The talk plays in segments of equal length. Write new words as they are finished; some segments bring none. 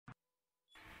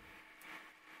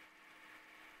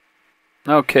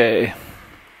Okay.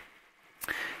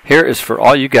 Here is for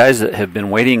all you guys that have been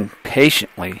waiting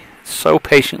patiently, so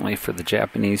patiently for the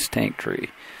Japanese tank tree.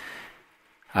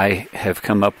 I have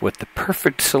come up with the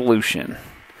perfect solution.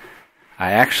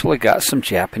 I actually got some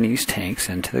Japanese tanks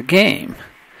into the game.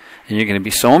 And you're going to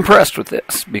be so impressed with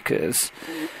this because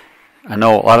I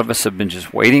know a lot of us have been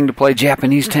just waiting to play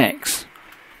Japanese tanks.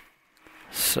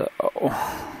 So, we'll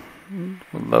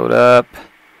load up,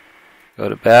 go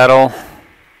to battle.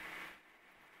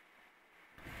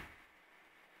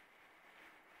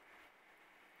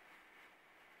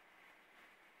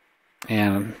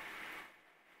 And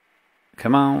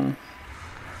come on.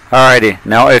 Alrighty,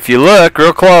 now if you look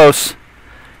real close,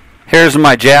 here's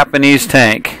my Japanese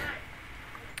tank.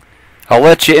 I'll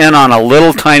let you in on a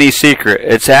little tiny secret.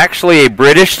 It's actually a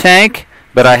British tank,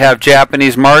 but I have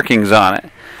Japanese markings on it.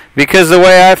 Because the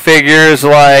way I figure is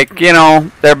like, you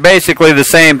know, they're basically the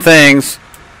same things.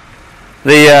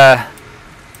 The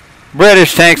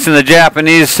British tanks and the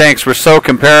Japanese tanks were so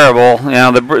comparable. You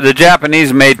know, the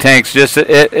Japanese made tanks just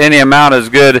any amount as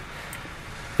good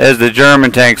as the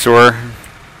German tanks were.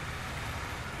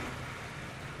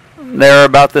 They were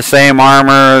about the same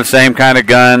armor, the same kind of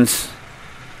guns.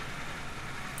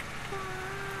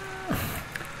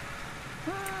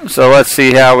 So let's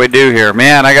see how we do here.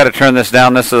 Man, I got to turn this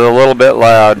down. This is a little bit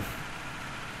loud.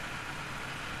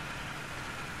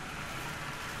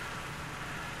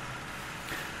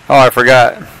 Oh, I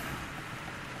forgot.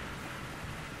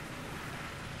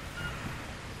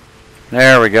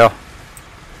 There we go.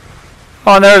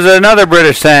 Oh, and there's another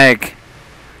British tank.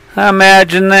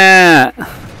 Imagine that.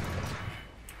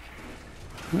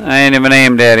 I ain't even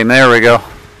aimed at him. There we go.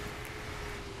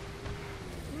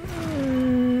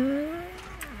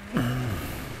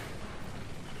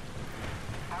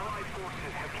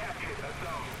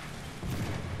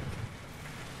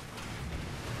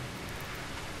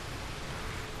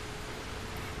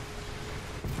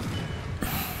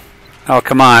 Oh,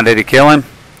 come on. Did he kill him?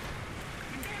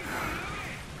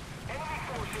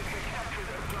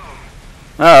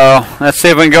 Uh-oh. Let's see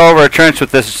if we can go over a trench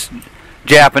with this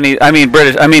Japanese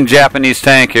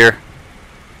tank here.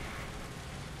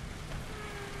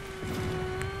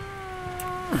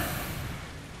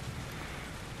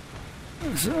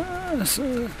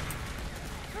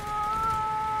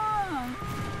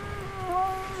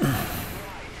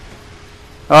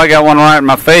 Oh, I got one right in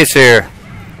my face here.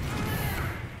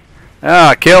 Oh,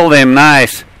 I killed him.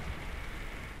 Nice.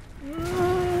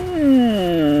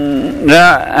 And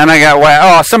I got whacked.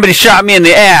 Oh, somebody shot me in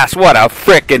the ass. What a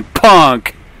frickin'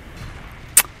 punk.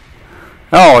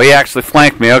 Oh, he actually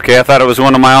flanked me. Okay, I thought it was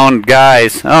one of my own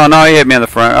guys. Oh, no, he hit me in the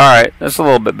front. Alright, that's a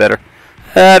little bit better.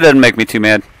 That doesn't make me too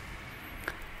mad.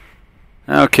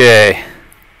 Okay.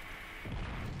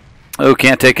 Oh,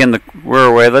 can't take in the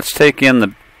Whirlaway. Let's take in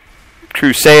the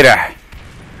Crusader.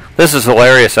 This is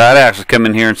hilarious. I'd actually come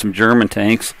in here in some German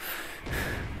tanks.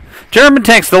 German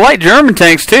tanks, the light German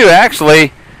tanks too,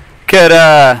 actually could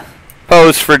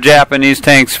pose for Japanese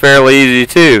tanks fairly easy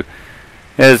too.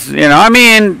 As you know, I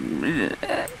mean,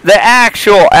 the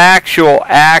actual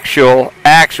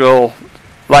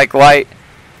like light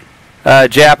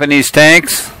Japanese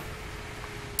tanks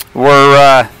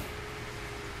were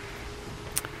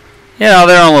you know,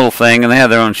 their own little thing, and they have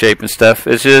their own shape and stuff.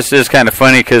 It's kind of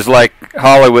funny because, like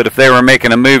Hollywood, if they were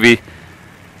making a movie,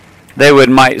 they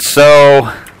might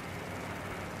so.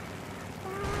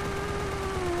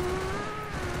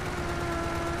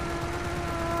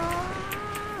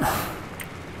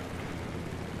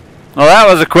 Well, that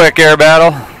was a quick air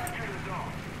battle.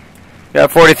 Got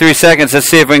 43 seconds. Let's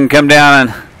see if we can come down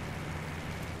and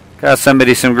got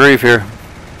somebody some grief here.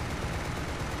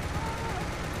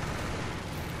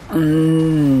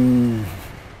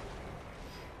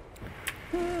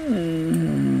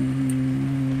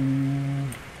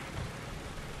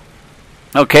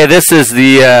 Okay, this is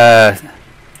the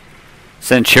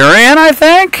Centurion, I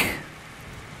think.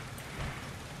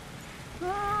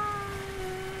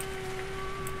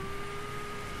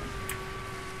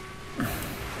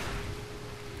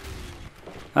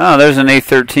 Oh, there's an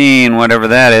A-13, whatever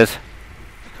that is.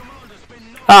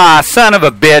 Ah, son of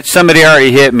a bitch, somebody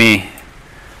already hit me.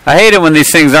 I hate it when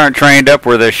these things aren't trained up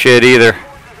where they're shit either.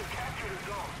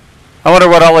 I wonder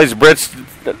what all these Brits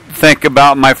think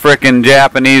about my frickin'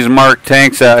 Japanese marked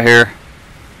tanks out here.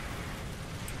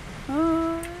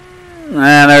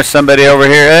 And there's somebody over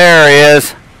here. There he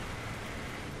is.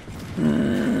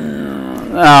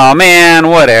 Oh man,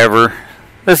 whatever.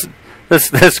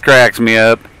 This cracks me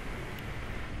up.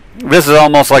 This is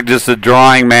almost like just a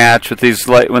drawing match with these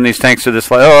when these tanks are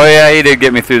this light. Oh yeah, he did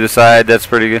get me through the side. That's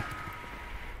pretty good.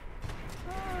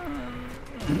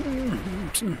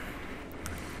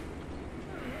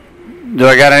 Do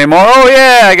I got any more? Oh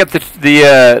yeah, I got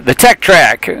the Tech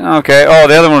Track. Okay. Oh,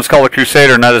 the other one's called a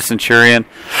Crusader, not a Centurion.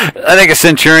 I think a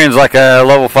Centurion's like a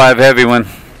level 5 heavy one.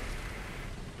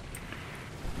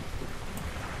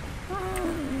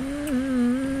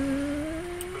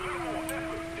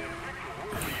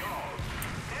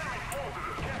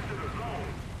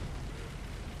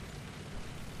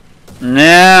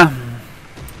 Nah.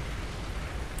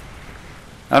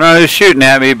 I don't know who's shooting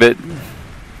at me, but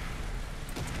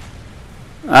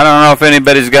I don't know if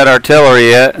anybody's got artillery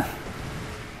yet.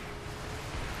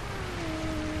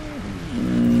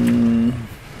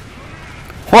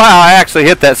 Wow, I actually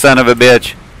hit that son of a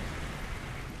bitch.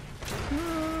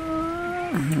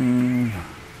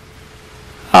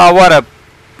 Oh, what a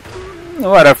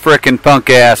frickin' punk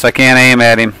ass. I can't aim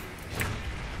at him.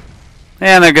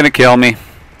 And they're gonna kill me.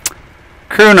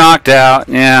 Crew knocked out,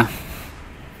 yeah.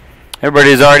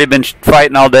 Everybody's already been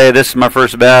fighting all day. This is my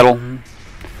first battle.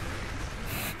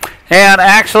 And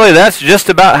actually, that's just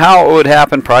about how it would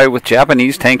happen probably with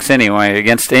Japanese tanks anyway.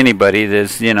 Against anybody,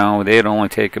 there's, you know, they'd only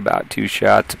take about 2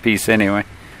 shots apiece anyway.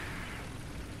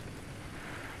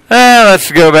 Let's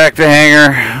go back to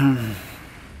hangar.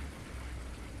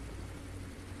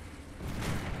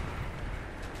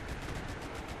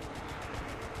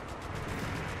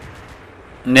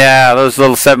 Yeah, those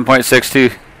little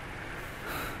 7.62.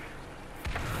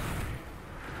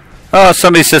 Oh,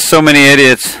 somebody says so many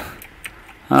idiots.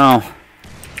 Oh,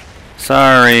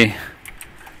 sorry,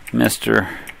 Mr.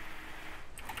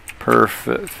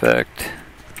 Perfect.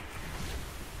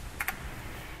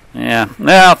 Yeah,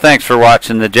 well, thanks for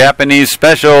watching the Japanese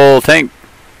special tank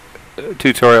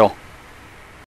tutorial.